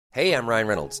Hey, I'm Ryan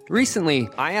Reynolds. Recently,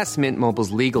 I asked Mint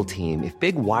Mobile's legal team if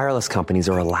big wireless companies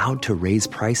are allowed to raise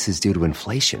prices due to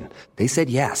inflation. They said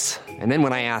yes. And then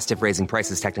when I asked if raising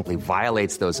prices technically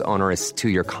violates those onerous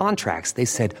two-year contracts, they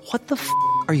said, "What the f***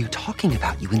 are you talking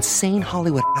about, you insane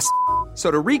Hollywood ass?" So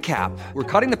to recap, we're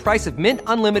cutting the price of Mint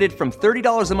Unlimited from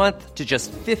 $30 a month to just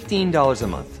 $15 a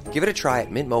month. Give it a try at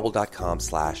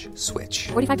mintmobile.com/switch.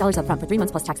 $45 up front for 3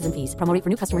 months plus taxes and fees. Promo rate for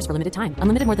new customers for limited time.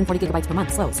 Unlimited more than 40 gigabytes per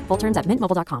month. Slows full terms at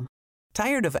mintmobile.com.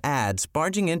 Tired of ads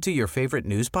barging into your favorite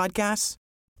news podcasts?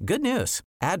 Good news.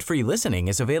 Ad-free listening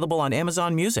is available on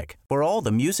Amazon Music for all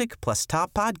the music plus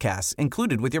top podcasts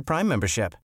included with your Prime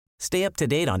membership. Stay up to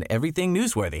date on everything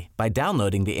newsworthy by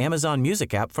downloading the Amazon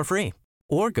Music app for free.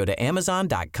 Or go to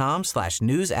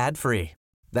amazon.com/news ad free.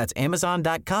 That's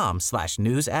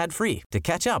amazon.com/news ad free to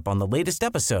catch up on the latest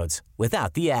episodes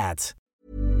without the ads.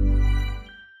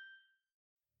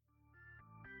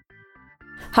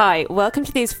 Hi, welcome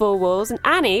to These Four Walls, and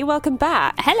Annie, welcome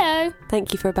back. Hello.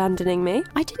 Thank you for abandoning me.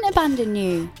 I didn't abandon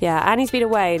you. Yeah, Annie's been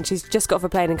away and she's just got off a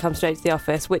plane and come straight to the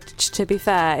office, which, to be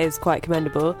fair, is quite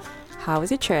commendable. How was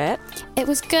your trip? It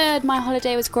was good. My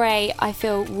holiday was great. I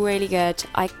feel really good.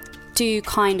 I do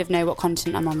kind of know what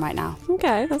continent I'm on right now.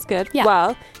 Okay, that's good. Yeah.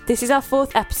 Well, this is our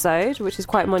 4th episode, which is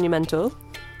quite monumental.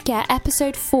 Yeah,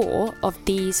 episode 4 of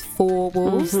These Four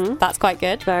Walls. Mm-hmm. That's quite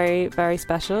good. Very, very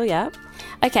special, yeah.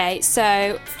 Okay,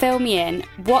 so fill me in.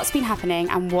 What's been happening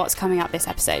and what's coming up this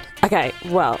episode? Okay,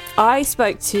 well, I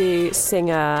spoke to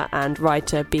singer and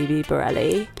writer Bibi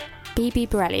Borelli. Bibi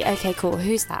Borelli. Okay, cool.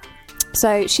 Who's that?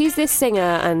 So she's this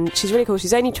singer and she's really cool.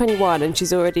 She's only 21 and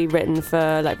she's already written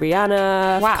for like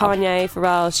Rihanna, Wow. Kanye,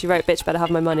 Pharrell. She wrote Bitch Better Have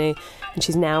My Money and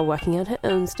she's now working on her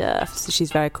own stuff. So she's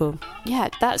very cool. Yeah,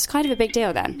 that's kind of a big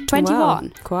deal then. 21. Wow,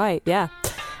 quite, yeah.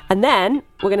 And then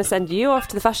we're going to send you off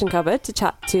to the fashion cupboard to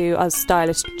chat to our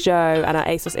stylist Joe and our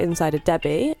ASOS insider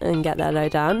Debbie and get their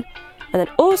lowdown. And then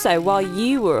also, while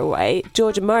you were away,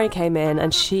 Georgia Murray came in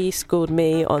and she schooled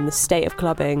me on the state of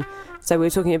clubbing. So we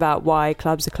were talking about why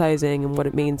clubs are closing and what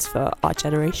it means for our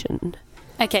generation.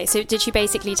 Okay, so did she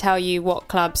basically tell you what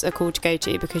clubs are cool to go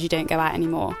to because you don't go out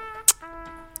anymore?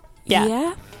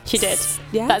 Yeah. She did.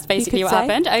 Yeah, That's basically you what could say.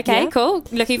 happened. Okay, Yeah. cool.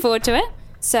 Looking forward to it.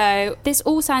 So this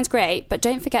all sounds great, but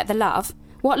don't forget the love.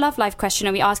 What love life question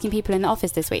are we asking people in the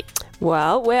office this week?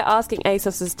 Well, we're asking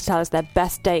ASOSers to tell us their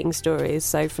best dating stories.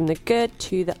 So from the good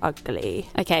to the ugly.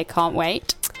 Okay, can't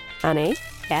wait. Annie,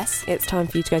 Yes. it's time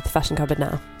for you to go to the fashion cupboard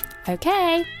now.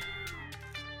 Okay.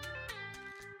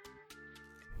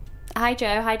 Hi,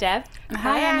 Joe. Hi, Deb.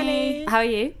 Hi, Annie. How are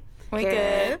you? We're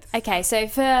good. Okay, so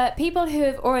for people who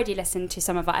have already listened to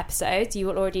some of our episodes, you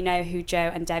will already know who Joe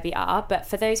and Debbie are. But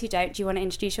for those who don't, do you want to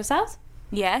introduce yourselves?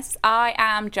 Yes, I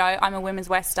am Joe. I'm a women's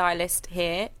wear stylist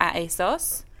here at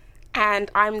ASOS. And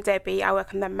I'm Debbie. I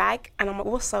work on the mag, and I'm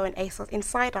also an ASOS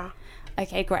insider.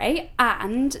 Okay, great.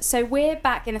 And so we're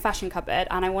back in the fashion cupboard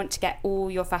and I want to get all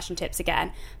your fashion tips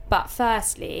again. But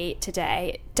firstly,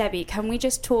 today, Debbie, can we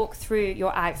just talk through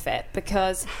your outfit?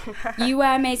 Because you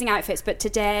wear amazing outfits, but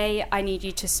today I need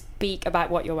you to speak about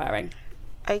what you're wearing.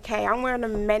 Okay, I'm wearing a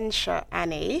men's shirt,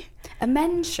 Annie. A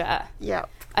men's shirt? Yep.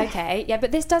 Okay, yeah,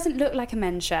 but this doesn't look like a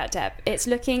men's shirt, Deb. It's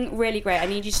looking really great. I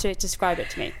need you to describe it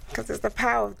to me. Because it's the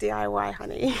power of DIY,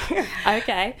 honey.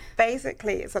 Okay.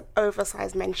 Basically, it's an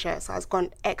oversized men's shirt, so I've gone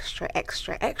extra,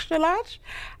 extra, extra large.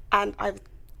 And I've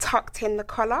tucked in the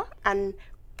collar and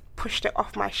pushed it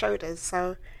off my shoulders,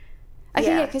 so... Okay,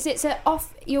 yeah, because it's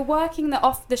you're working the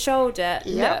off the shoulder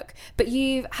look, but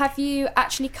have you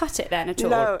actually cut it then at all?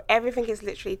 No, everything is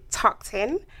literally tucked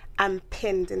in and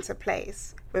pinned into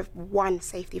place with one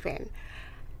safety pin.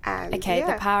 And okay,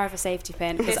 the power of a safety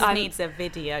pin. This needs a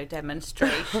video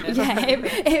demonstration. Yeah,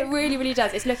 it really, really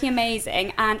does. It's looking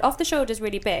amazing, and off the shoulder's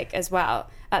really big as well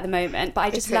at the moment. But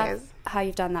I just love how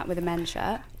you've done that with a men's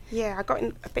shirt. Yeah, I got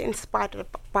a bit inspired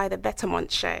by the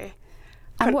Vetements show.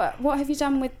 And what have you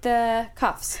done with the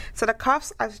cuffs? So the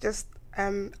cuffs, I've just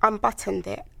unbuttoned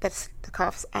the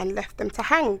cuffs and left them to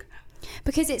hang.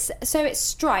 Because it's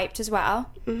striped as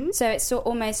well. Mm-hmm. So it's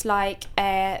almost like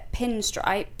a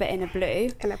pinstripe, but in a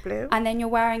blue. In a blue. And then you're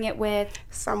wearing it with?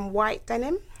 Some white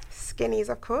denim, skinnies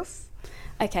of course.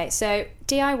 Okay, so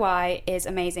DIY is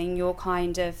amazing. You're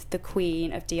kind of the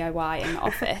queen of DIY in the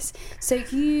office. So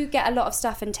you get a lot of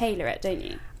stuff and tailor it, don't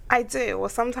you? I do. Well,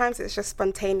 sometimes it's just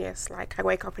spontaneous. Like I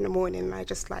wake up in the morning and I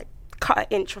just like cut an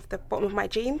inch off the bottom of my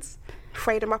jeans,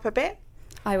 fray them up a bit.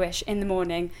 I wish in the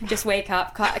morning, just wake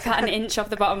up, cut an inch off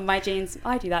the bottom of my jeans.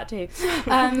 I do that too.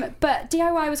 But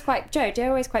DIY was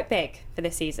DIY was quite big for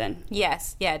this season.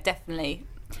 Yes, yeah, definitely.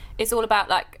 It's all about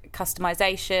like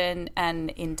customization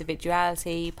and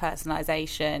individuality,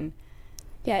 personalization.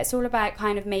 Yeah, it's all about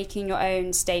kind of making your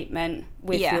own statement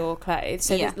with your clothes.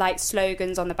 So there's like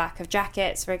slogans on the back of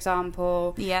jackets, for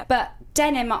example. Yeah. But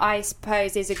denim, I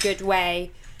suppose, is a good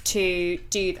way to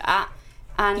do that.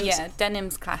 And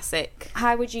denim's classic.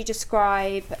 how would you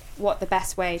describe what the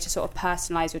best way to sort of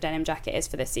personalise your denim jacket is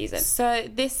for this season? So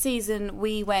this season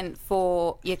we went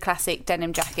for your classic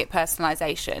denim jacket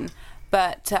personalisation,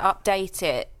 but to update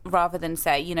it, rather than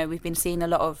say, you know, we've been seeing a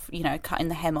lot of, you know, cutting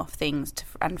the hem off things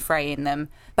and fraying them,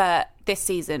 but this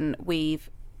season we've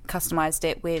customised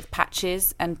it with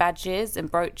patches and badges and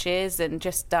brooches and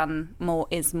just done more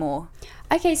is more.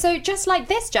 Okay, so just like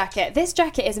this jacket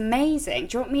is amazing.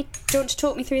 Do you want to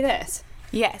talk me through this?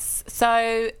 Yes,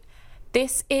 so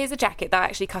this is a jacket that I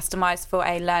actually customised for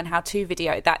a Learn How To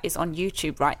video that is on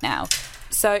YouTube right now.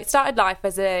 So it started life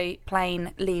as a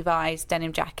plain Levi's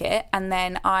denim jacket, and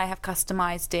then I have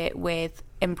customised it with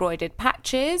embroidered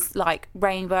patches like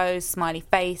rainbows, smiley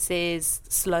faces,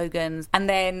 slogans, and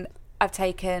then I've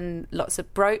taken lots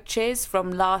of brooches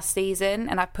from last season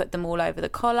and I've put them all over the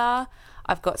collar.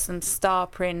 I've got some star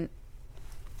print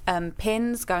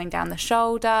pins going down the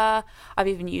shoulder. I've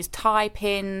even used tie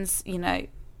pins, you know,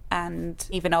 and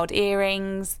even old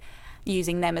earrings,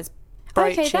 using them as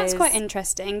brooches. Okay, that's quite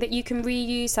interesting that you can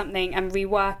reuse something and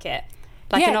rework it.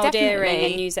 Like an old definitely.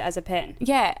 earring and use it as a pin.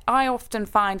 Yeah, I often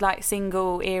find like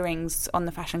single earrings on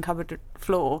the fashion cupboard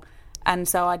floor, and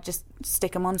so I just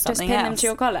stick them on something Just pin else. them to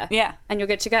your collar? Yeah. And you're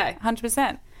good to go?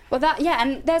 100%. Well,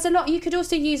 and there's a lot, you could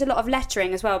also use a lot of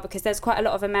lettering as well, because there's quite a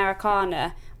lot of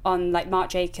Americana on, like Marc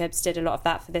Jacobs did a lot of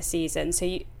that for this season.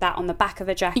 So that on the back of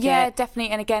a jacket. Yeah,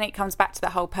 definitely. And again, it comes back to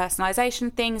that whole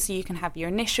personalisation thing, so you can have your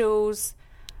initials.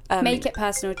 Make it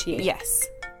personal to you. Yes.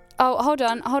 Oh, hold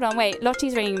on, wait.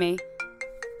 Lottie's ringing me.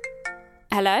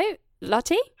 Hello?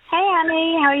 Lottie? Hey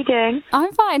Annie, how are you doing?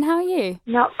 I'm fine, how are you?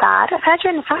 Not bad. I've heard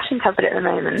you're in the fashion cupboard at the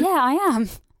moment. Yeah, I am.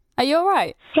 Are you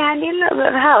alright? Yeah, I need a little bit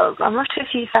of help. I'm off to a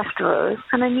few festivals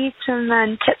and I need some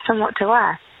tips on what to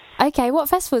wear. Okay, what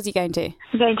festivals are you going to?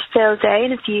 I'm going to Field Day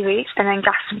in a few weeks and then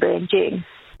Glastonbury in June.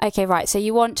 Okay, right, so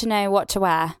you want to know what to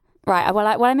wear. Right, well,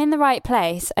 I'm in the right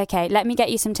place. Okay, let me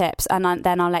get you some tips and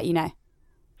then I'll let you know.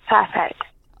 Perfect.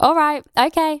 Alright,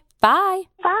 okay, bye.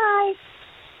 Bye.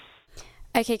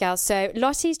 Okay, girls, so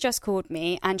Lottie's just called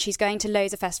me and she's going to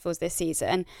loads of festivals this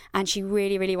season and she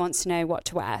really, really wants to know what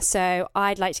to wear. So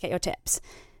I'd like to get your tips.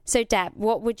 So Deb,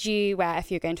 what would you wear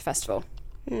if you're going to a festival?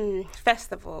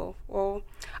 Festival. Well,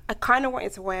 I kind of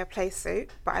wanted to wear a play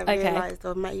suit, but I realised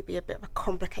there may be a bit of a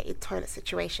complicated toilet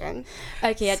situation.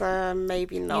 Okay. So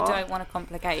maybe not. You don't want to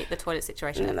complicate the toilet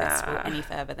situation at the festival any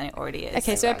further than it already is.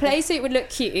 Okay, so a play suit would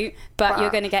look cute, but you're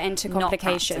going to get into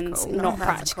complications. Not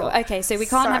practical. Okay, so we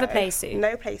can't have a play suit.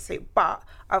 No play suit, but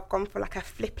I've gone for like a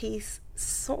flippy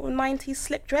sort of 90s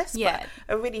slip dress, but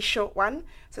a really short one.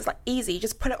 So it's like easy, you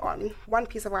just put it on, one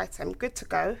piece of item, good to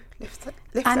go. Lift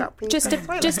it up. Just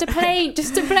a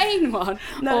plain one.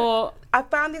 No, or I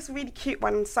found this really cute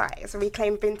one on site. It's a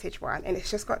reclaimed vintage one, and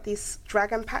it's just got these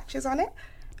dragon patches on it.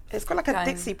 It's got like a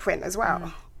Dixie print as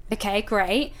well. Okay,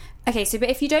 great. Okay, so but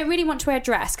if you don't really want to wear a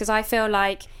dress, because I feel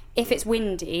like if it's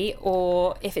windy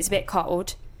or if it's a bit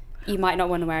cold, you might not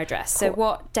want to wear a dress. So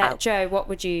Joe, what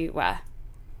would you wear?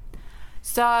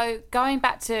 So going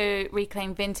back to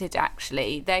Reclaim Vintage,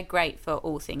 actually, they're great for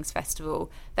all things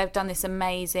festival. They've done this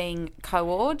amazing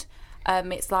co-ord.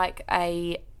 It's like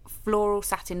a floral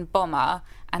satin bomber,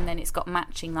 and then it's got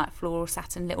matching like floral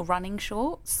satin little running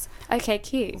shorts. Okay,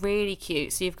 cute. Really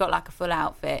cute. So you've got like a full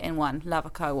outfit in one. Love a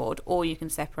co-ord. Or you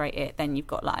can separate it. Then you've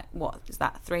got like, what is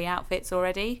that, 3 outfits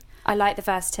already? I like the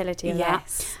versatility of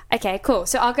that. Okay, cool.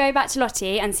 So I'll go back to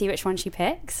Lottie and see which one she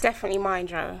picks. Definitely mine,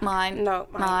 Joe. Mine. No,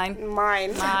 mine.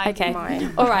 Okay.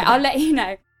 Mine. All right, I'll let you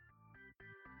know.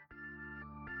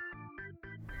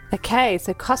 Okay,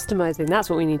 so customising, that's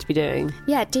what we need to be doing.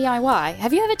 Yeah, DIY.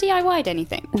 Have you ever DIY'd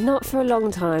anything? Not for a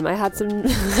long time. I had some...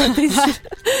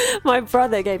 My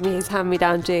brother gave me his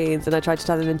hand-me-down jeans and I tried to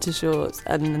tie them into shorts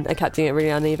and I kept doing it really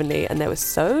unevenly and they were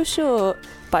so short,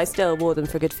 but I still wore them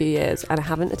for a good few years and I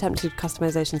haven't attempted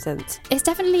customisation since. It's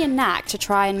definitely a knack to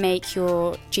try and make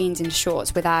your jeans into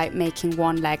shorts without making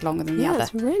one leg longer than the other.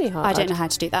 It's really hard. I don't know how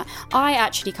to do that. I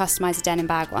actually customised a denim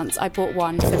bag once. I bought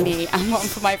one for me and one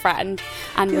for my friend.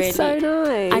 And It's so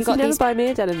nice. And got you never these... buy me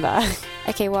a denim bag.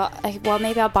 Okay, well,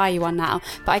 maybe I'll buy you one now.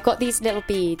 But I got these little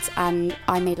beads and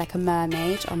I made like a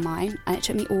mermaid on mine and it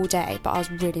took me all day, but I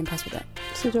was really impressed with it.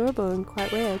 It's adorable and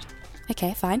quite weird.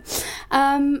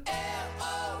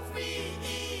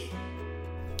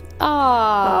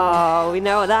 Oh, we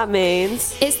know what that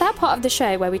means. It's that part of the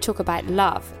show where we talk about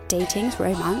love, dating,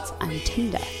 romance, and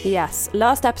Tinder. Yes,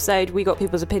 last episode we got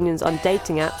people's opinions on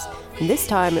dating apps, and this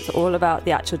time it's all about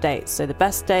the actual dates. So the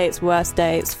best dates, worst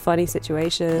dates, funny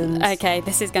situations. Okay,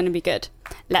 this is going to be good.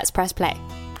 Let's press play.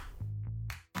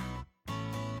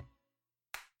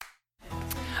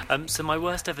 So my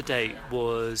worst ever date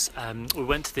was, we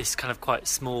went to this kind of quite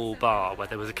small bar where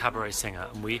there was a cabaret singer,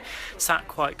 and we sat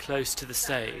quite close to the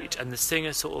stage, and the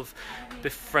singer sort of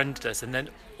befriended us, and then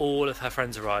all of her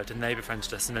friends arrived and they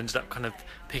befriended us and ended up kind of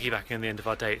piggybacking on the end of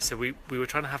our date. So we were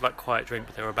trying to have like quiet drink,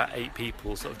 but there were about 8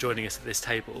 people sort of joining us at this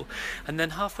table, and then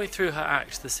halfway through her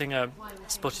act the singer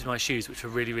spotted my shoes, which were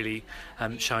really, really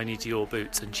shiny Dior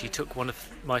boots, and she took one of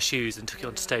my shoes and took it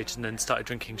onto stage and then started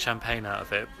drinking champagne out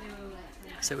of it.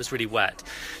 So it was really wet.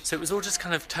 So it was all just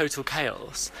kind of total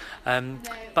chaos.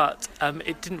 But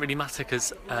it didn't really matter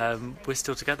because we're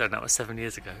still together, and that was 7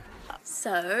 years ago.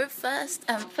 So first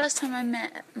time I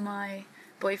met my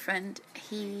boyfriend,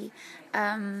 he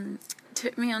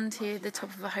took me onto the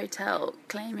top of a hotel,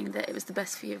 claiming that it was the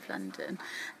best view of London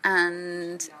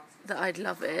and that I'd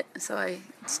love it. So I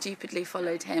stupidly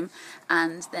followed him,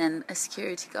 and then a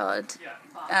security guard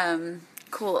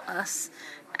caught us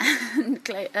and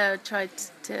tried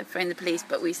to phone the police,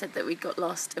 but we said that we got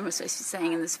lost and were supposed to be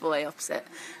staying in the Savoy opposite,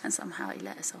 and somehow he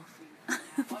let us off.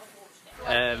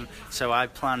 So I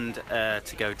planned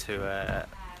to go to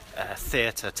a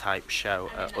theatre type show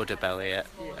at Udderbelly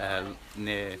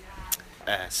near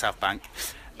South Bank,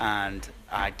 and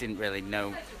I didn't really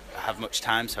have much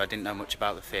time, so I didn't know much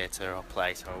about the theatre or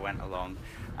play, so I went along,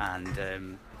 and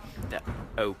the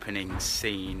opening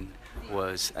scene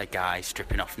was a guy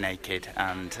stripping off naked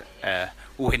and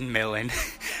windmilling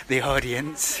the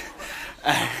audience,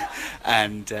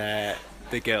 and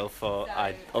the girl thought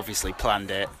I'd obviously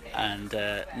planned it and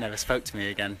never spoke to me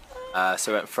again.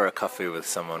 So I went for a coffee with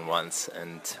someone once,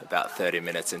 and about 30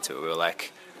 minutes into it we were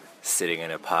like sitting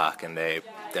in a park, and they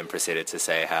then proceeded to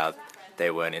say how they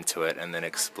weren't into it, and then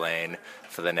explain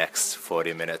for the next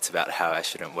 40 minutes about how I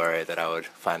shouldn't worry, that I would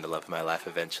find the love of my life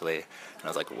eventually. And I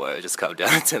was like, whoa, just calm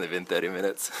down, it's only been 30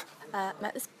 minutes.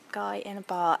 Met this guy in a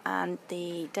bar, and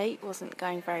the date wasn't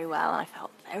going very well, and I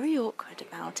felt very awkward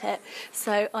about it.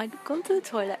 So I'd gone to the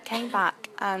toilet, came back,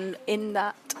 and in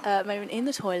that moment in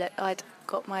the toilet I'd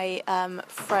got my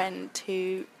friend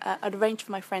I'd arranged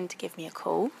for my friend to give me a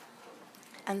call.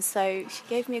 And so she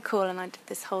gave me a call, and I did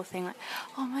this whole thing like,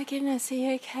 oh my goodness, are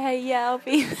you okay? Yeah, I'll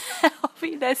be there. I'll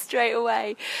be there straight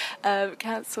away.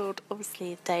 Cancelled,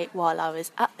 obviously, the date while I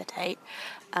was at the date,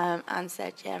 and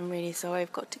said, yeah, I'm really sorry,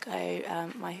 I've got to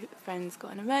go. My friend's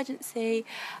got an emergency.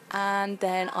 And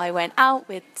then I went out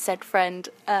with said friend,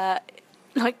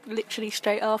 like literally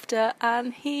straight after,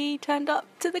 and he turned up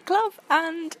to the club,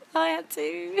 and I had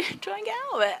to try and get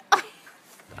out of it.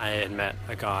 I had met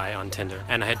a guy on Tinder,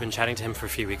 and I had been chatting to him for a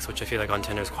few weeks, which I feel like on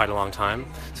Tinder is quite a long time.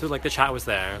 So like the chat was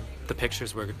there, the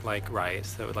pictures were like right,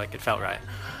 so like it felt right.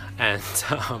 And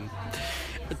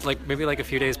like maybe like a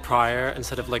few days prior,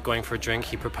 instead of like going for a drink,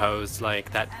 he proposed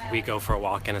like that we go for a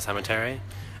walk in a cemetery.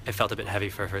 It felt a bit heavy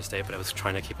for a first date, but I was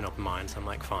trying to keep an open mind, so I'm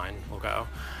like, fine, we'll go.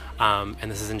 And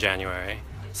this is in January,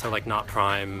 so like not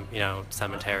prime,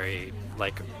 cemetery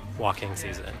like walking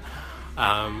season.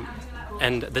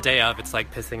 And the day of, it's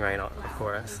like pissing rain, of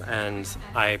course, and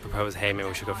I proposed, hey, maybe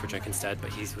we should go for a drink instead,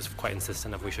 but he was quite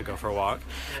insistent that we should go for a walk.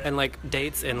 And like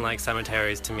dates in like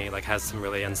cemeteries to me like has some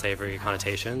really unsavory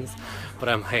connotations, but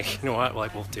I'm like, you know what,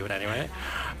 like we'll do it anyway.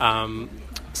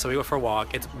 So we go for a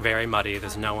walk. It's very muddy,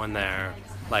 there's no one there,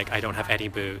 like I don't have any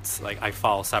boots, like I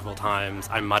fall several times,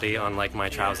 I'm muddy on like my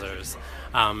trousers.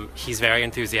 He's very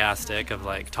enthusiastic of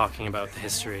like talking about the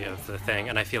history of the thing,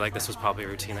 and I feel like this was probably a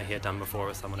routine that he had done before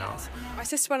with someone else. My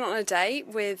sister went on a date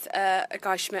with a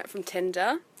guy she met from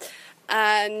Tinder,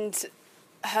 and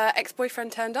her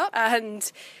ex-boyfriend turned up,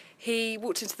 and he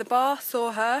walked into the bar,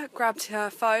 saw her, grabbed her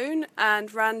phone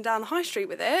and ran down the high street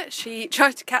with it. She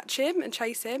tried to catch him and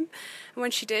chase him, and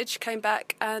when she did, she came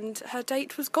back and her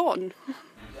date was gone.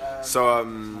 So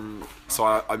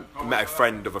I met a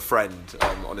friend of a friend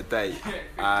on a date,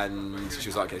 and she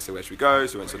was like, okay, so where should we go?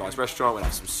 So we went to a nice restaurant, went to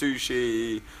have some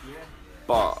sushi,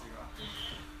 but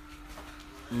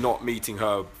not meeting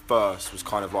her first was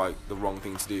kind of like the wrong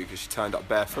thing to do because she turned up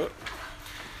barefoot.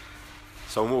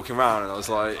 So I'm walking around and I was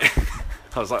like,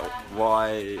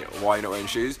 why are you not wearing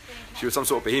shoes? She was some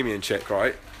sort of bohemian chick,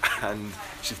 right? And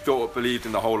she believed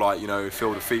in the whole like,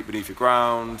 feel the feet beneath your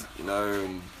ground,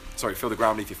 and feel the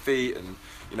ground beneath your feet, and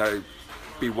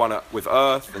be one with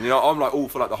earth. And I'm like all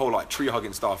for like the whole like tree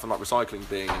hugging stuff and like recycling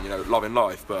thing and loving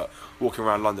life, but walking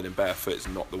around London in barefoot is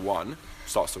not the one.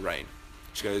 Starts to rain,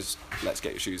 She goes, let's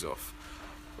get your shoes off.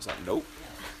 I was like, nope.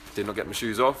 Did not get my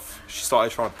shoes off. She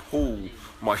started trying to pull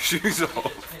my shoes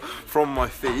off from my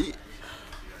feet.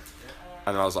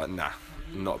 And I was like, nah,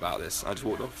 not about this. I just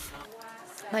walked off.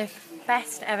 My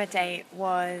best ever date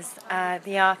was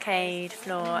the arcade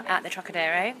floor at the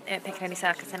Trocadero at Piccadilly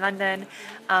Circus in London.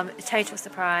 A total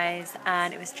surprise,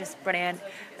 and it was just brilliant.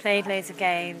 Played loads of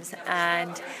games,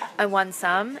 and I won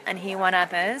some, and he won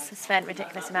others. Spent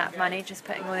ridiculous amount of money just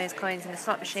putting all those coins in the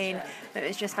slot machine, but it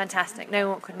was just fantastic.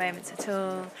 No awkward moments at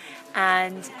all,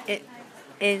 and it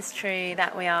is true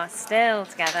that we are still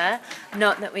together.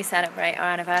 Not that we celebrate our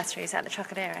anniversaries at the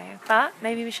Trocadero, but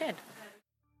maybe we should.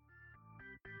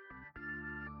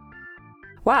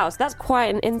 Wow, so that's quite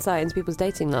an insight into people's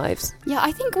dating lives. Yeah,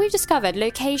 I think we've discovered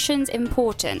location's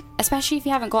important, especially if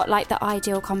you haven't got like the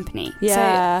ideal company.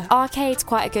 Yeah. So arcade's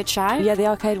quite a good shout. Yeah, the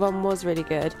arcade one was really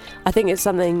good. I think it's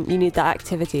something, you need that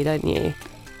activity, don't you?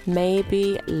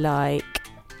 Maybe like,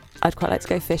 I'd quite like to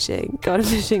go fishing. Go on a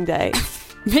fishing date.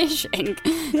 Fishing?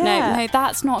 Yeah. No,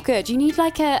 that's not good. You need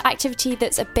like an activity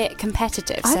that's a bit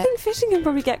competitive. I think fishing can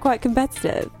probably get quite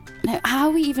competitive. No, how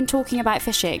are we even talking about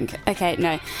fishing? Okay,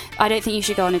 no. I don't think you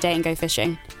should go on a date and go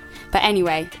fishing. But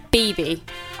anyway, BB.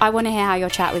 I want to hear how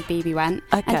your chat with BB went.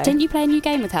 Okay. And didn't you play a new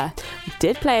game with her? We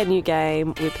did play a new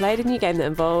game. We played a new game that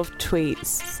involved tweets.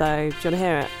 So, do you want to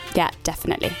hear it? Yeah,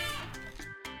 definitely.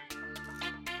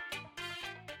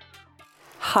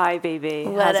 Hi,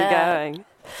 BB. What How's up? it going?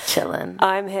 Chilling.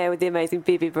 I'm here with the amazing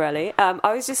BB Borelli.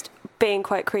 I was just being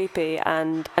quite creepy,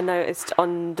 and I noticed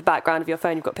on the background of your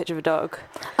phone you've got a picture of a dog.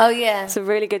 Oh, yeah. It's a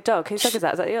really good dog. Whose dog is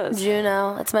that? Is that yours?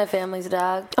 Juno. It's my family's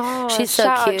dog. Oh, she's so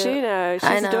shout cute. out Juno. I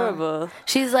She's know. adorable.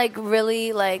 She's like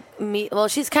really like me. Well,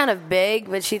 she's kind of big,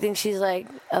 but she thinks she's like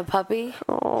a puppy.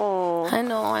 Oh, I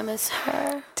know. I miss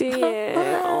her.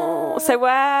 Dear. Oh. So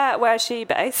where is she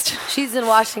based? She's in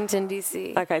Washington,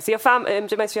 D.C. Okay, so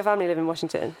do most of your family live in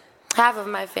Washington? Half of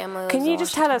my family lives Can you in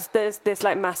just Washington. tell us this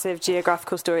like massive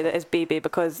geographical story that is BB,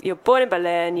 because you're born in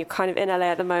Berlin, you're kind of in LA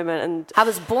at the moment, and I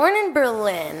was born in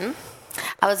Berlin.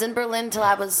 I was in Berlin till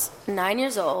I was 9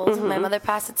 years old. Mhm. My mother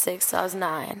passed at 6, so I was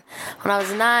 9. When I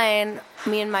was 9,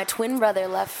 me and my twin brother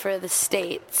left for the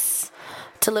States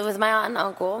to live with my aunt and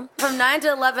uncle. From 9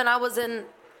 to 11, I was in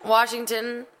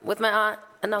Washington with my aunt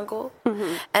and uncle.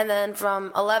 Mm-hmm. And then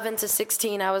from 11 to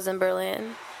 16, I was in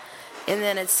Berlin. And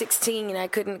then at 16, I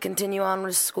couldn't continue on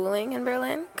with schooling in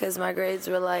Berlin because my grades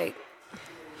were like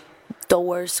the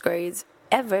worst grades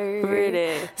ever.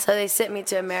 Really? So they sent me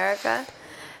to America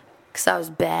because I was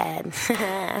bad.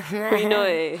 Pretty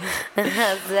naughty.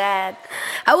 I was bad.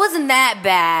 I wasn't that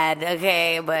bad,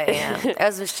 okay, but yeah, I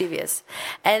was mischievous.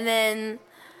 And then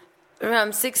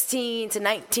from 16 to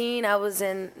 19, I was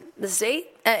in the state,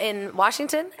 in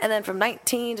Washington. And then from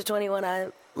 19 to 21, I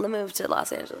moved to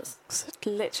Los Angeles.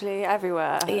 Literally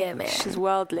everywhere. Yeah, man. She's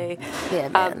worldly. Yeah,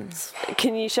 man.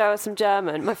 Can you show us some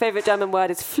German? My favourite German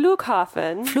word is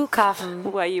Flughafen.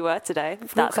 Flughafen. Where you were today.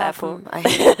 That's airport. I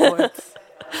hate airports.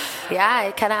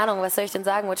 Ja, keine Ahnung, was soll ich denn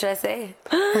sagen? What should I say?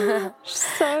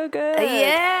 So good.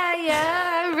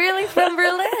 Yeah, I'm really from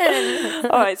Berlin.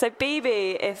 All right, so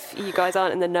BB, if you guys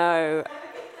aren't in the know,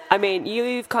 I mean,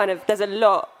 you've kind of, there's a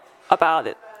lot about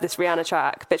this Rihanna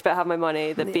track, Bitch Better Have My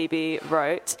Money, that BB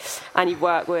wrote, and you've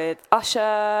worked with Usher,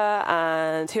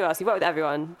 and who else? You've worked with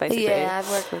everyone, basically. Yeah, I've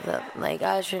worked with like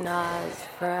Usher, Nas,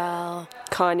 Pharrell,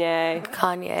 Kanye.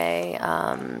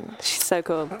 She's so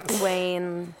cool.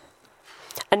 Wayne.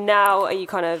 And now are you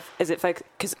kind of, is it focused,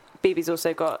 because BB's also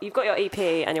you've got your EP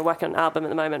and you're working on an album at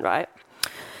the moment, right?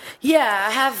 Yeah,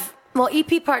 I have,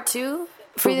 EP part 2,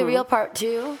 Free the Mhm. Real part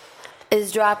 2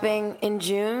 is dropping in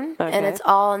June, and Okay. it's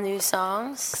all new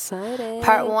songs. Exciting.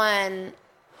 Part 1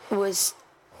 was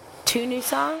 2 new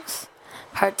songs.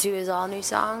 Part 2 is all new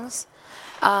songs.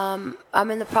 I'm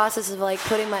in the process of like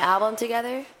putting my album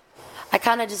together. I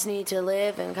kind of just need to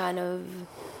live and kind of,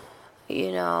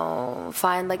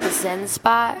 find like the Zen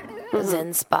spot.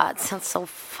 Zen spot sounds so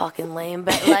fucking lame,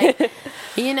 but like,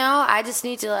 I just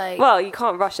need to like. Well, you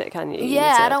can't rush it, can you?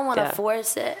 Yeah, I don't want to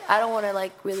force it. I don't want to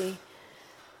like really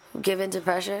give into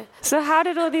pressure. So how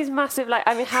did all these massive,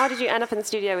 how did you end up in the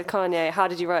studio with Kanye? How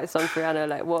did you write a song for Rihanna?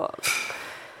 Like, what?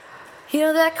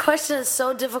 That question is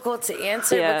so difficult to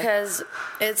answer because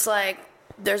it's like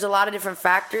there's a lot of different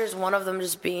factors. One of them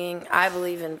just being I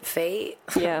believe in fate.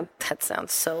 Yeah. That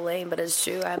sounds so lame, but it's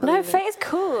true. I believe Fate is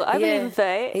cool. I believe in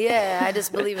fate. Yeah, I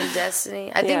just believe in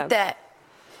destiny. I Yeah. think that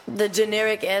the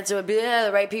generic answer would be the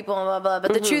right people and blah blah.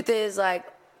 But the truth is like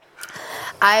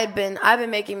I've been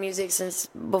making music since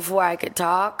before I could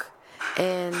talk,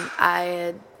 and I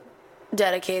had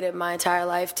dedicated my entire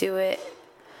life to it.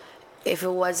 If it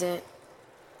wasn't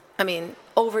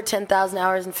over 10,000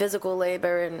 hours in physical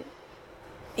labor and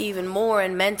even more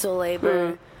in mental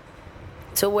labor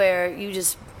to where you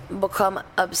just become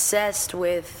obsessed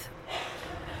with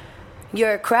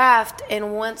your craft.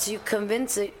 And once you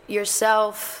convince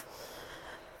yourself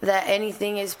that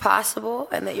anything is possible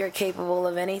and that you're capable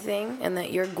of anything and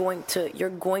that you're going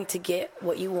to get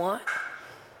what you want,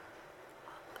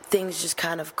 things just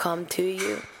kind of come to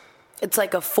you. It's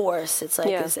like a force. It's like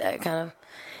this kind of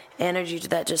energy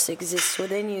that just exists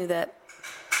within you that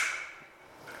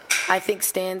I think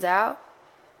stands out.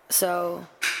 So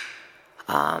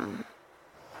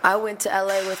I went to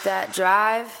LA with that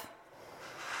drive.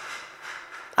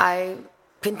 I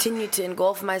continued to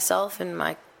engulf myself in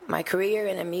my career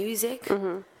and in music.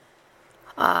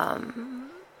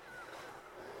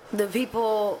 The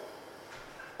people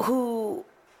who,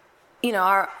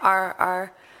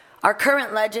 our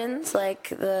current legends, like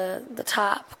the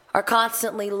top, are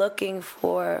constantly looking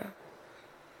for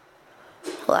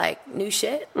like new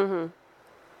shit.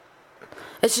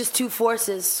 It's just two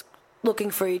forces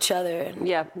looking for each other,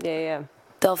 and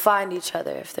they'll find each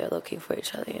other if they're looking for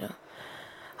each other.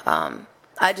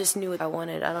 I just knew what I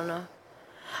wanted. I don't know.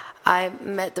 I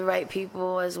met the right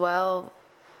people as well,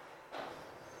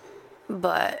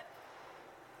 but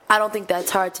I don't think that's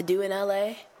hard to do in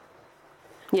LA.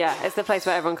 Yeah, it's the place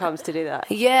where everyone comes to do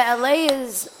that. Yeah, LA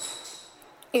is.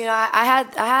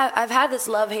 I've had this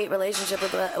love-hate relationship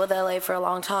with LA for a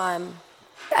long time.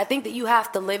 I think that you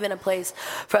have to live in a place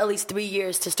for at least 3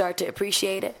 years to start to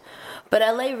appreciate it. But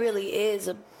LA really is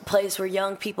a place where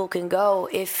young people can go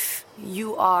if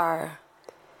you are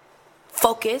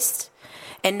focused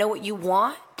and know what you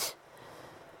want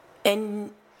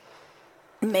and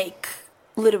make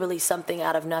literally something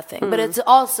out of nothing. But it's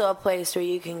also a place where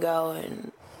you can go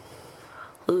and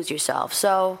lose yourself.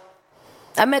 So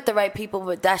I met the right people,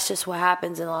 but that's just what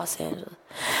happens in Los Angeles.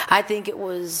 I think it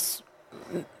was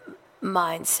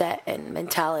mindset and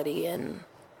mentality and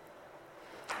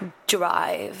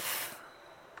drive,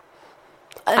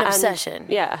 an obsession.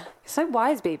 Yeah, so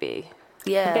wise, BB.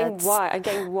 Yeah, I'm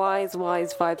getting wise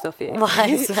vibes off you.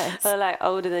 Wise. They're like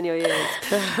older than your years.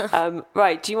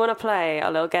 Right, do you want to play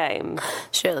a little game?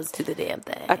 Sure, let's do the damn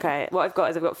thing. Okay, what I've got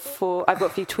is I've got a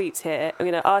few tweets here. I'm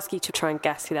going to ask you to try and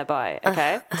guess who they're by,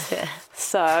 okay?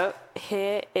 So,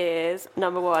 here is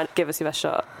number 1. Give us your best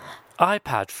shot.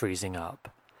 iPad freezing up.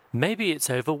 Maybe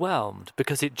it's overwhelmed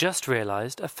because it just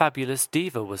realised a fabulous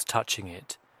diva was touching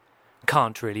it.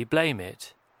 Can't really blame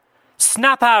it.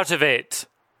 Snap out of it!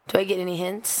 Do I get any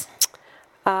hints?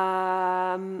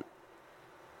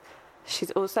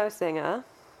 She's also a singer.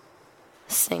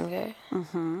 Singer?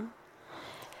 Mm-hmm.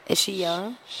 Is she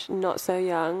young? Not so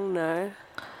young, no.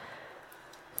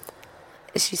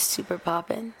 Is she super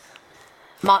poppin'?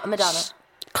 Madonna?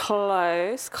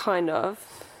 Close, kind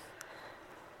of.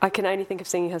 I can only think of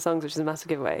singing her songs, which is a massive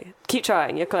giveaway. Keep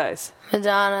trying, you're close.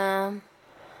 Madonna.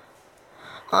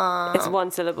 It's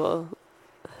one syllable.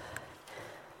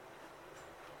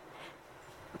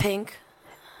 Pink.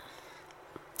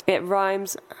 It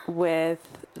rhymes with...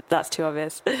 That's too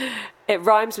obvious. It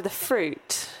rhymes with a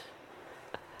fruit.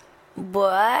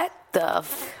 What the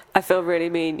I feel really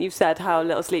mean. You've said how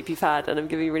little sleep you've had, and I'm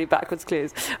giving you really backwards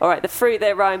clues. All right, the fruit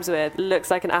that it rhymes with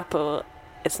looks like an apple.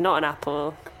 It's not an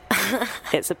apple.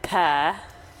 It's a pear.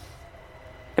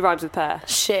 It rhymes with pear.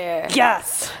 Cher.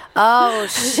 Yes! Oh,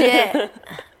 shit.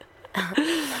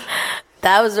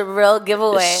 That was a real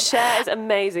giveaway. Cher is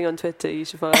amazing on Twitter. You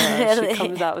should follow her. She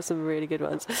comes out with some really good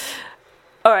ones.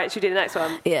 All right, should we do the next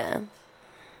one? Yeah.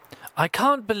 I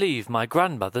can't believe my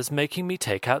grandmother's making me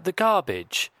take out the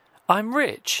garbage. I'm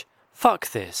rich.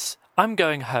 Fuck this. I'm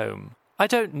going home. I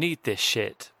don't need this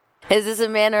shit. Is this a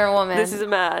man or a woman? This is a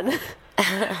man.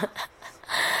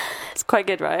 It's quite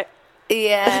good, right?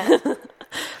 Yeah.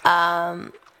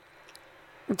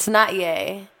 It's not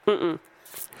Ye. Mm-mm.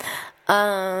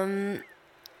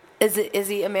 Is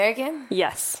he American?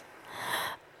 Yes.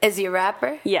 Is he a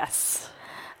rapper? Yes.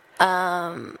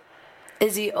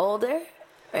 Is he older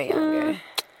or younger?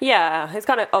 Yeah, he's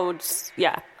kind of old.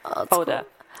 Yeah, older. Cool.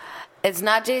 It's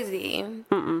not Jay-Z.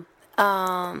 Mm-mm.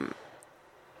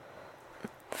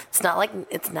 It's not like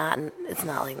Nas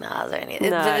or anything.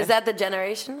 No. Is that the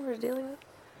generation we're dealing with?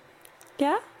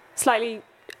 Yeah, slightly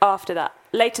after that,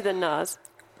 later than Nas.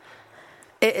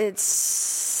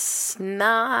 It's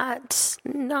not.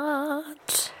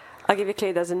 I'll give you a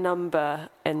clue. There's a number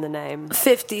in the name.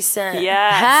 50 Cent.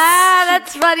 Yes.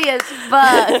 That's funny as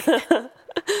fuck.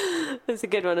 It's a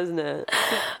good one, isn't it?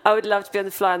 I would love to be on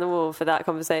the fly on the wall for that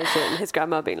conversation. His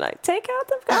grandma being like, take out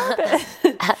the garbage.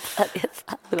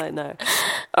 Be like, no.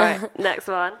 All right, next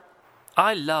one.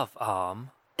 I love Arm.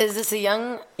 Is this a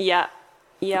young? Yeah,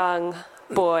 young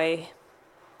boy.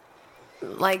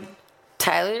 Like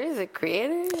Tyler, is a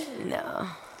creator?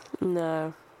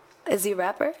 No. Is he a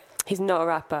rapper? He's not a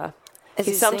rapper.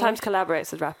 He sometimes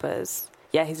collaborates with rappers.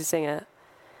 Yeah, he's a singer.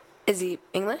 Is he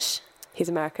English? He's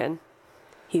American.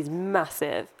 He's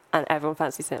massive, and everyone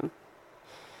fancies him.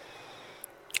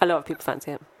 A lot of people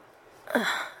fancy him.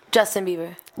 Justin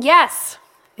Bieber. Yes.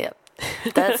 Yep.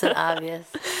 That's an obvious.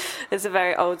 It's a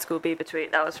very old school Bieber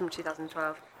tweet. That was from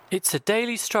 2012. It's a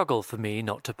daily struggle for me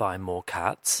not to buy more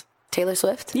cats. Taylor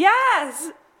Swift?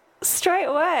 Yes! Straight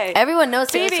away. Everyone knows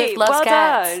Taylor Swift loves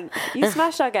cats. Done. You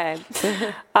smashed our game.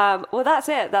 Well, that's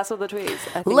it. That's all the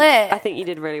tweets. Lit. I think you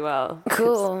did really well.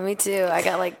 Cool. Me too. I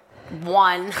got like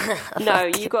 1. No,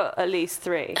 you got at least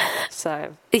 3.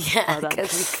 So yeah.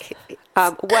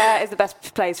 Well where is the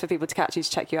best place for people to catch you to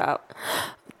check you out?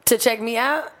 To check me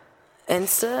out?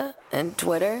 Insta and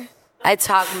Twitter. I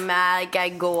talk mad, like I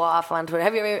go off on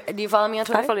Twitter. Do you follow me on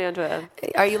Twitter? I follow you on Twitter.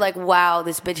 Are you like, wow,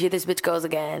 this bitch goes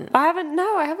again? I haven't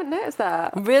noticed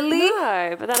that. Really?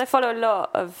 No, but then I follow a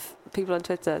lot of people on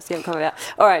Twitter, so you haven't come with that.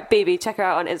 All right, BB, check her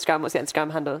out on Instagram. What's the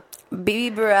Instagram handle?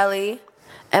 BB Borelli.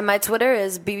 And my Twitter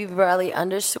is BB Borelli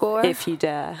 _. If you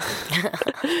dare.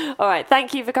 All right,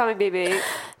 thank you for coming, BB.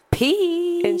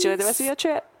 Peace. Enjoy the rest of your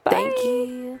trip. Bye. Thank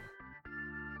you.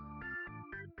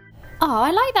 Oh,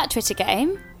 I like that Twitter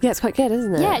game. Yeah, it's quite good,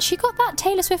 isn't it? Yeah, she got that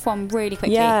Taylor Swift one really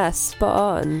quickly. Yeah, spot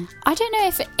on. I don't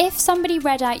know if somebody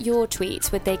read out your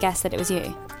tweets, would they guess that it was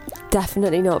you?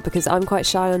 Definitely not, because I'm quite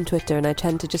shy on Twitter and I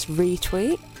tend to just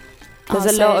retweet. There's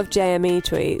a lot of JME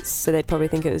tweets, so they'd probably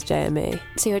think it was JME.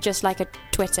 So you're just like a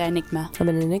Twitter enigma? I'm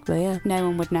an enigma, yeah. No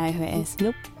one would know who it is?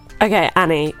 Nope. Okay,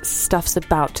 Annie, stuff's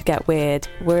about to get weird.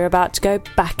 We're about to go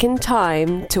back in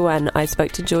time to when I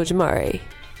spoke to Georgia Murray.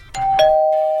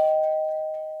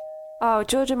 Oh,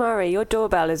 Georgia Murray, your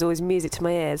doorbell is always music to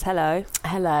my ears. Hello.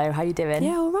 Hello, how you doing?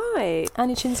 Yeah, all right.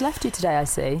 Annie Chin's left you today, I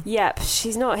see. Yep,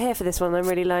 she's not here for this one. I'm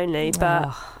really lonely, but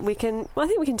I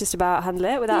think we can just about handle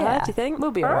it without her, do you think?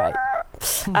 We'll be all right.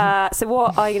 So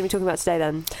what are you going to be talking about today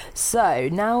then? So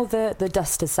now that the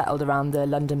dust has settled around the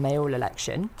London mayoral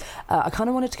election, I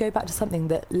kind of wanted to go back to something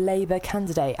that Labour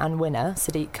candidate and winner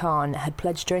Sadiq Khan had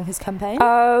pledged during his campaign.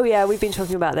 Oh yeah, we've been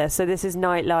talking about this. So this is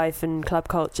nightlife and club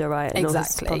culture, right? And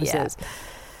exactly, all his promises.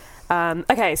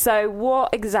 Okay, so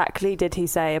what exactly did he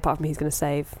say apart from he's going to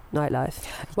save nightlife?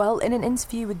 Well, in an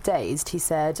interview with Dazed, he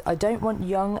said, "I don't want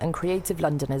young and creative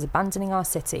Londoners abandoning our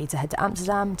city to head to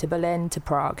Amsterdam, to Berlin, to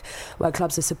Prague, where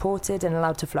clubs are supported and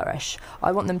allowed to flourish.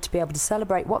 I want them to be able to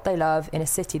celebrate what they love in a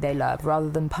city they love rather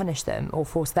than punish them or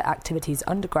force their activities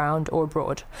underground or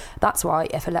abroad. That's why,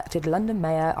 if elected London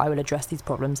mayor, I will address these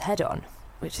problems head on."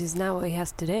 Which is now what he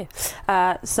has to do.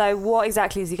 So what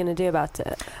exactly is he going to do about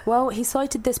it? Well, he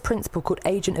cited this principle called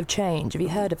agent of change. Have you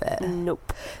heard of it?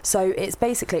 Nope. So it's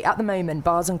basically, at the moment,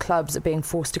 bars and clubs are being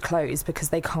forced to close because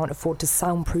they can't afford to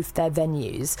soundproof their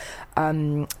venues.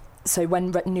 So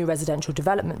when new residential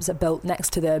developments are built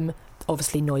next to them,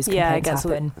 obviously noise complaints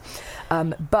happen.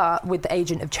 But with the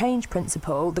agent of change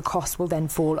principle, the cost will then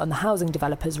fall on the housing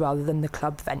developers rather than the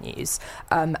club venues.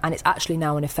 And it's actually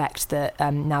now in effect that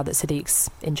now that Sadiq's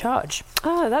in charge.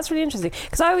 Oh, that's really interesting.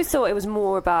 Because I always thought it was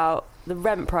more about the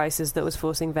rent prices that was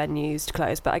forcing venues to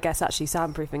close, but I guess actually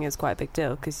soundproofing is quite a big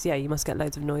deal because you must get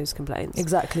loads of noise complaints.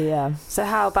 Exactly, yeah. So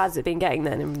how bad's it been getting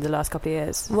then in the last couple of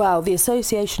years? Well, the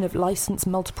Association of Licensed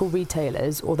Multiple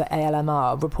Retailers, or the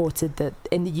ALMR, reported that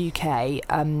in the UK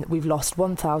we've lost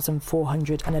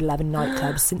 1,411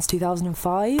 nightclubs since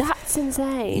 2005. That's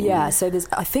insane. Yeah, so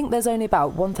I think there's only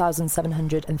about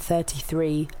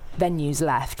 1,733 venues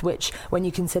left, which when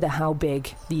you consider how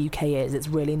big the UK is, it's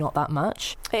really not that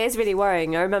much. It is really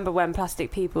worrying. I remember when Plastic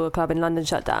People Club in London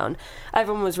shut down,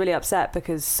 everyone was really upset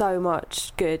because so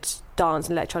much good dance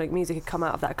and electronic music had come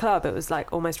out of that club. It was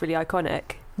like almost really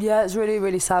iconic. Yeah, it's really,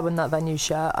 really sad when that venue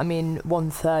shut. I mean,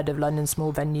 1/3 of London's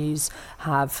small venues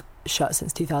have shut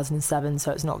since 2007,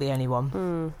 so it's not the only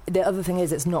one. The other thing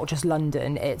is, it's not just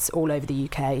London, it's all over the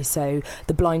UK. So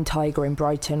the Blind Tiger in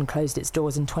Brighton closed its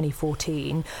doors in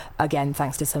 2014, again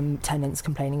thanks to some tenants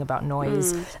complaining about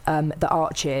noise. The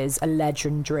Arches, a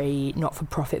legendary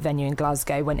not-for-profit venue in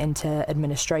Glasgow, went into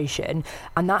administration,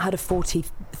 and that had a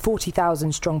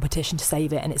 40,000 strong petition to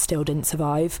save it, and it still didn't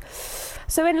survive.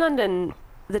 So in London,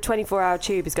 the 24-hour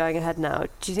tube is going ahead now.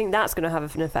 Do you think that's going to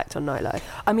have an effect on nightlife?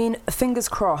 I mean, fingers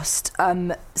crossed.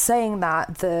 Saying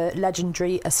that, the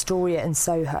legendary Astoria in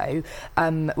Soho,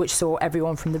 which saw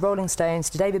everyone from the Rolling Stones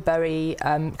to David Bowie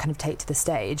kind of take to the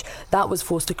stage, that was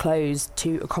forced to close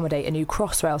to accommodate a new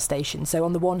Crossrail station. So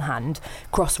on the one hand,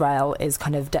 Crossrail is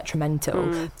kind of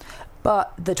detrimental.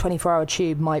 But the 24-hour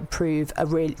tube might prove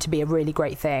to be a really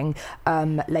great thing.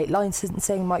 Late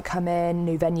licensing might come in,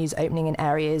 new venues opening in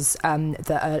areas that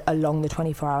are along the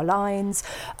 24-hour lines.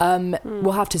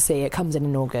 We'll have to see. It comes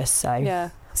in August, so... Yeah.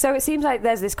 So it seems like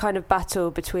there's this kind of battle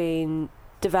between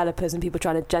developers and people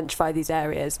trying to gentrify these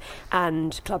areas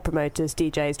and club promoters,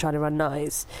 DJs trying to run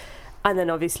nights. And then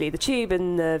obviously the tube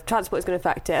and the transport is going to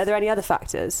affect it. Are there any other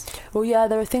factors? Well, yeah,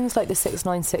 there are things like the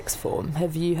 696 form.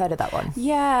 Have you heard of that one?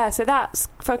 Yeah, so that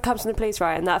comes from the police,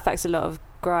 right? And that affects a lot of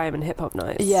grime and hip-hop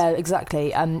nights. Yeah,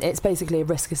 exactly. It's basically a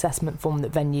risk assessment form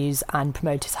that venues and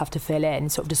promoters have to fill in,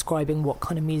 sort of describing what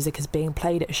kind of music is being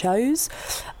played at shows.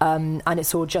 And it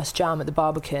saw Just Jam at the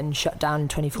Barbican shut down in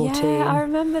 2014. Yeah, I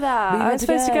remember that. I was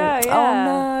supposed to go, yeah.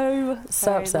 Oh, no.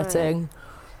 So upsetting.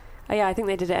 Oh, yeah, I think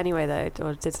they did it anyway, though,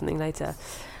 or did something later.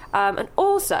 And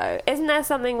also, isn't there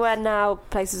something where now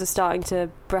places are starting to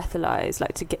breathalyse,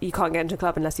 you can't get into a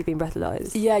club unless you've been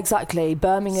breathalyzed? Yeah, exactly.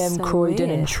 Birmingham, So Croydon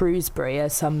weird. and Shrewsbury are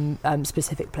some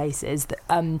specific places.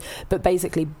 But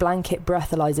basically, blanket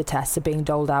breathalyzer tests are being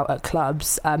doled out at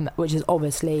clubs, which has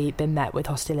obviously been met with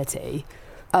hostility.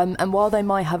 And while they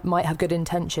might have good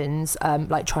intentions,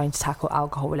 like trying to tackle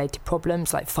alcohol-related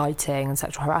problems like fighting and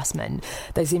sexual harassment,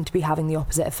 they seem to be having the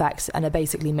opposite effects and are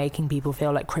basically making people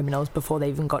feel like criminals before they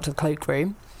even got to the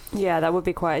cloakroom. Yeah, that would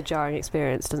be quite a jarring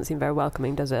experience. Doesn't seem very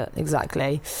welcoming, does it?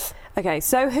 Exactly. Okay,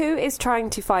 so who is trying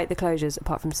to fight the closures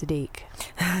apart from Sadiq?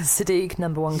 Sadiq,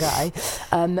 number one guy.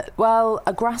 Well,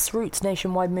 a grassroots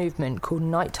nationwide movement called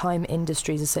Nighttime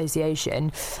Industries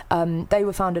Association. They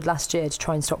were founded last year to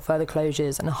try and stop further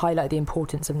closures and highlight the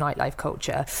importance of nightlife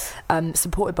culture.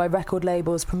 Supported by record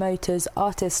labels, promoters,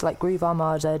 artists like Groove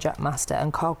Armada, Jack Master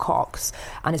and Carl Cox,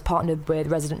 and is partnered with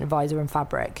Resident Advisor and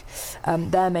Fabric.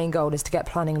 Their main goal is to get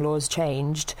planning laws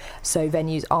changed so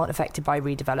venues aren't affected by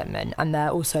redevelopment, and they're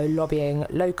also lobbying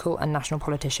local and national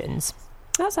politicians.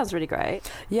 That sounds really great.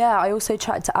 Yeah, I also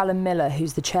chatted to Alan Miller,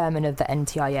 who's the chairman of the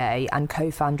NTIA and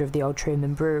co-founder of the Old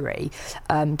Truman Brewery,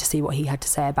 to see what he had to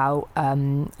say about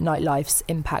nightlife's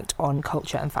impact on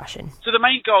culture and fashion. So the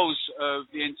main goals of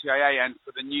the NTIA and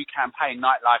for the new campaign,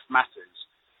 Nightlife Matters,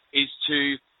 is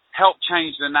to help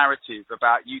change the narrative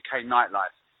about UK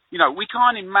nightlife. You know, we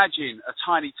can't imagine a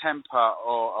Tiny Temper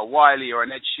or a Wiley or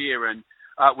an Ed Sheeran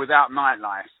without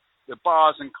nightlife. The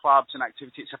bars and clubs and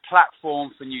activity, it's a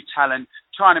platform for new talent.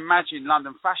 Try and imagine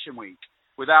London Fashion Week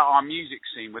without our music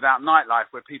scene, without nightlife,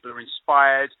 where people are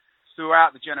inspired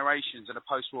throughout the generations in a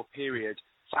post-war period.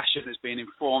 Fashion has been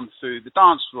informed through the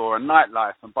dance floor and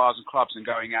nightlife and bars and clubs and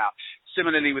going out.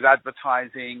 Similarly with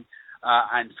advertising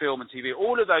and film and TV,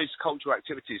 all of those cultural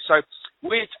activities. So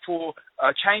we're for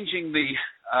changing the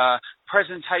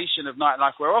presentation of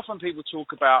nightlife, where often people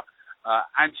talk about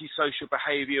antisocial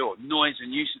behaviour or noise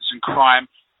and nuisance and crime,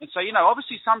 and so, you know,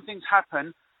 obviously some things happen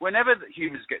whenever the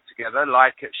humans get together,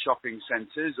 like at shopping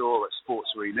centres or at sports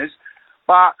arenas,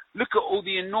 but look at all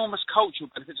the enormous cultural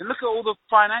benefits and look at all the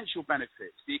financial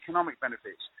benefits, the economic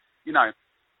benefits, you know,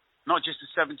 not just the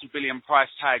 70 billion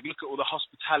price tag. Look at all the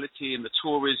hospitality and the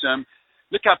tourism.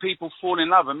 Look how people fall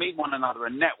in love and meet one another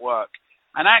and network.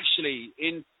 And actually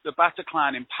in the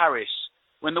Bataclan in Paris,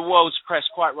 when the world's press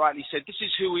quite rightly said, this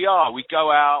is who we are. We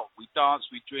go out, we dance,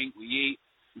 we drink, we eat,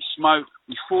 we smoke,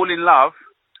 we fall in love.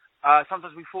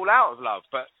 Sometimes we fall out of love,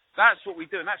 but that's what we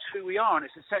do, and that's who we are, and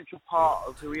it's a central part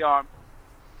of who we are.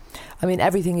 I mean,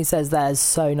 everything he says there is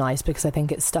so nice, because I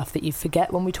think it's stuff that you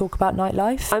forget when we talk about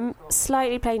nightlife. I'm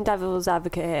slightly playing devil's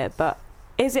advocate here, but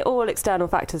is it all external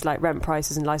factors like rent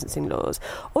prices and licensing laws?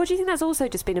 Or do you think that's also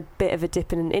just been a bit of a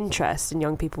dip in an interest in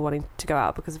young people wanting to go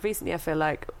out? Because recently I feel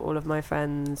like all of my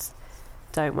friends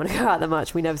don't want to go out that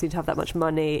much. We never seem to have that much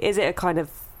money. Is it a kind of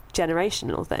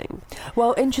generational thing?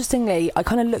 Well, interestingly, I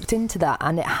kind of looked into that,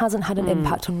 and it hasn't had an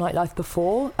impact on nightlife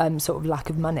before, sort of lack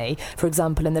of money. For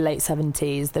example, in the late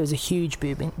 70s, there was a huge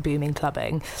booming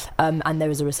clubbing, and there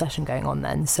was a recession going on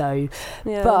then. So,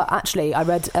 Yeah. But actually, I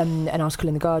read an article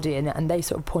in The Guardian, and they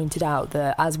sort of pointed out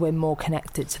that as we're more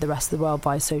connected to the rest of the world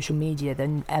via social media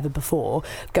than ever before,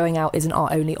 going out isn't our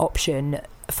only option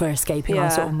for escaping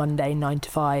our sort of mundane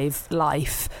 9-to-5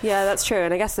 life. Yeah, that's true.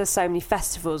 And I guess there's so many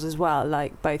festivals as well,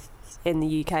 like both in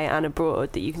the UK and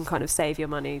abroad, that you can kind of save your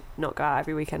money, not go out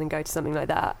every weekend and go to something like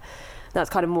that. That's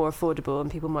kind of more affordable,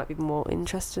 and people might be more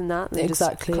interested in that than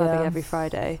Exactly, just clubbing yeah. every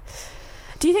Friday.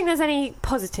 Do you think there's any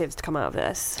positives to come out of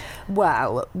this?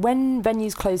 Well, when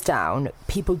venues close down,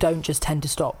 people don't just tend to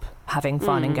stop having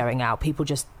fun and going out. People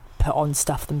just put on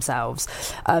stuff themselves.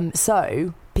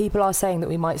 So people are saying that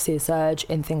we might see a surge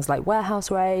in things like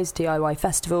warehouse raves, DIY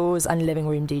festivals and living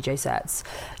room DJ sets.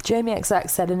 Jamie XX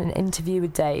said in an interview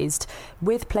with Dazed,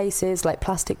 with places like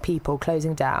Plastic People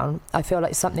closing down, I feel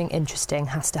like something interesting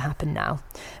has to happen now.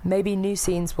 Maybe new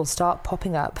scenes will start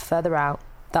popping up further out.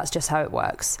 That's just how it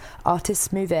works.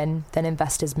 Artists move in, then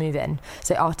investors move in.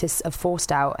 So artists are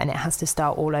forced out and it has to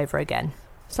start all over again.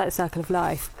 It's like the circle of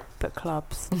life, but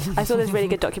clubs. I saw this really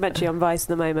good documentary on Vice at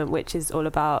the moment, which is all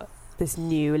about this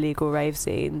new illegal rave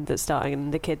scene that's starting,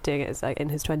 and the kid doing it is like in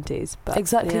his 20s. But,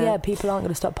 exactly, yeah. People aren't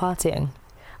going to stop partying.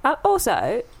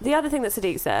 Also, the other thing that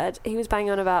Sadiq said, he was banging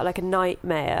on about like a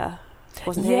nightmare,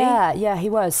 wasn't he? Yeah,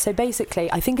 he was. So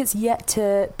basically, I think it's yet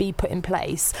to be put in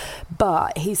place,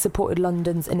 but he supported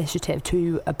London's initiative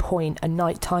to appoint a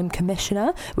nighttime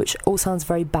commissioner, which all sounds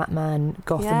very Batman,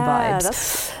 Gotham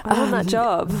vibes. I want that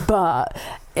job. But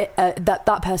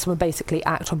that person would basically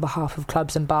act on behalf of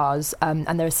clubs and bars, and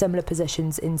there are similar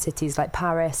positions in cities like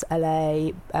Paris,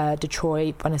 LA,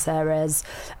 Detroit, Buenos Aires.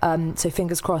 So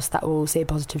fingers crossed that will see a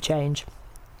positive change.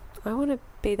 I want to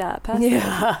be that person.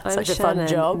 Yeah, I'm such a Shannon, fun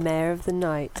job. Mayor of the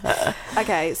night.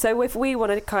 Okay, so if we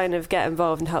want to kind of get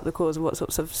involved and help the cause, what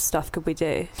sorts of stuff could we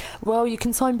do? Well, you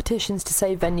can sign petitions to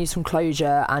save venues from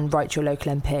closure and write to your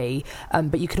local MP,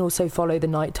 but you can also follow the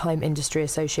Nighttime Industry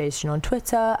Association on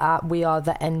Twitter at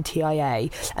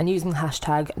WeAreTheNTIA, and using the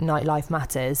hashtag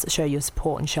 #NightLifeMatters, show your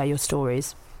support and share your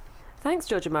stories. Thanks,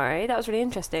 Georgia Murray. That was really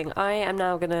interesting. I am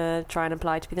now going to try and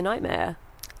apply to be the night mayor.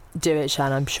 Do it,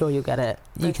 Shan. I'm sure you'll get it.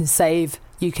 You can save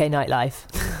UK nightlife.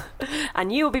 And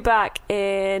you will be back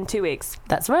in 2 weeks.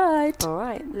 That's right. All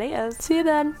right. Later. See you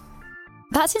then.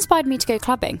 That's inspired me to go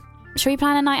clubbing. Shall we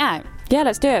plan a night out? Yeah,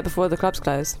 let's do it before the clubs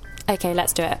close. Okay,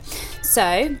 let's do it.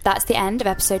 So, that's the end of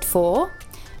episode 4.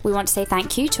 We want to say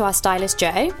thank you to our stylist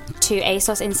Joe, to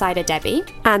ASOS insider Debbie.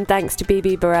 And thanks to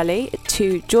BB Borelli,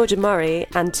 to Georgia Murray,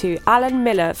 and to Alan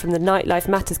Miller from the Nightlife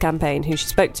Matters campaign, who she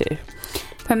spoke to.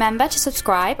 Remember to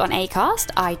subscribe on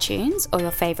Acast, iTunes, or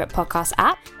your favourite podcast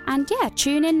app. And yeah,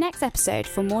 tune in next episode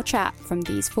for more chat from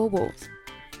these four walls.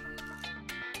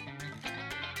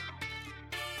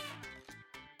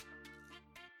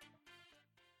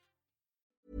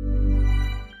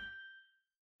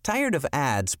 Tired of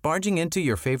ads barging into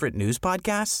your favorite news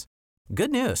podcasts?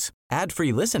 Good news.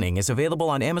 Ad-free listening is available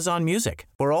on Amazon Music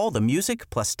for all the music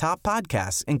plus top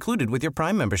podcasts included with your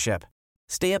Prime membership.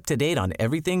 Stay up to date on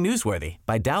everything newsworthy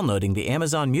by downloading the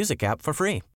Amazon Music app for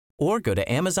free or go to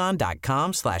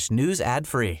amazon.com/news ad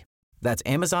free. That's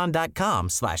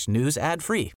amazon.com/news ad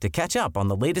free to catch up on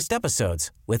the latest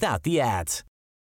episodes without the ads.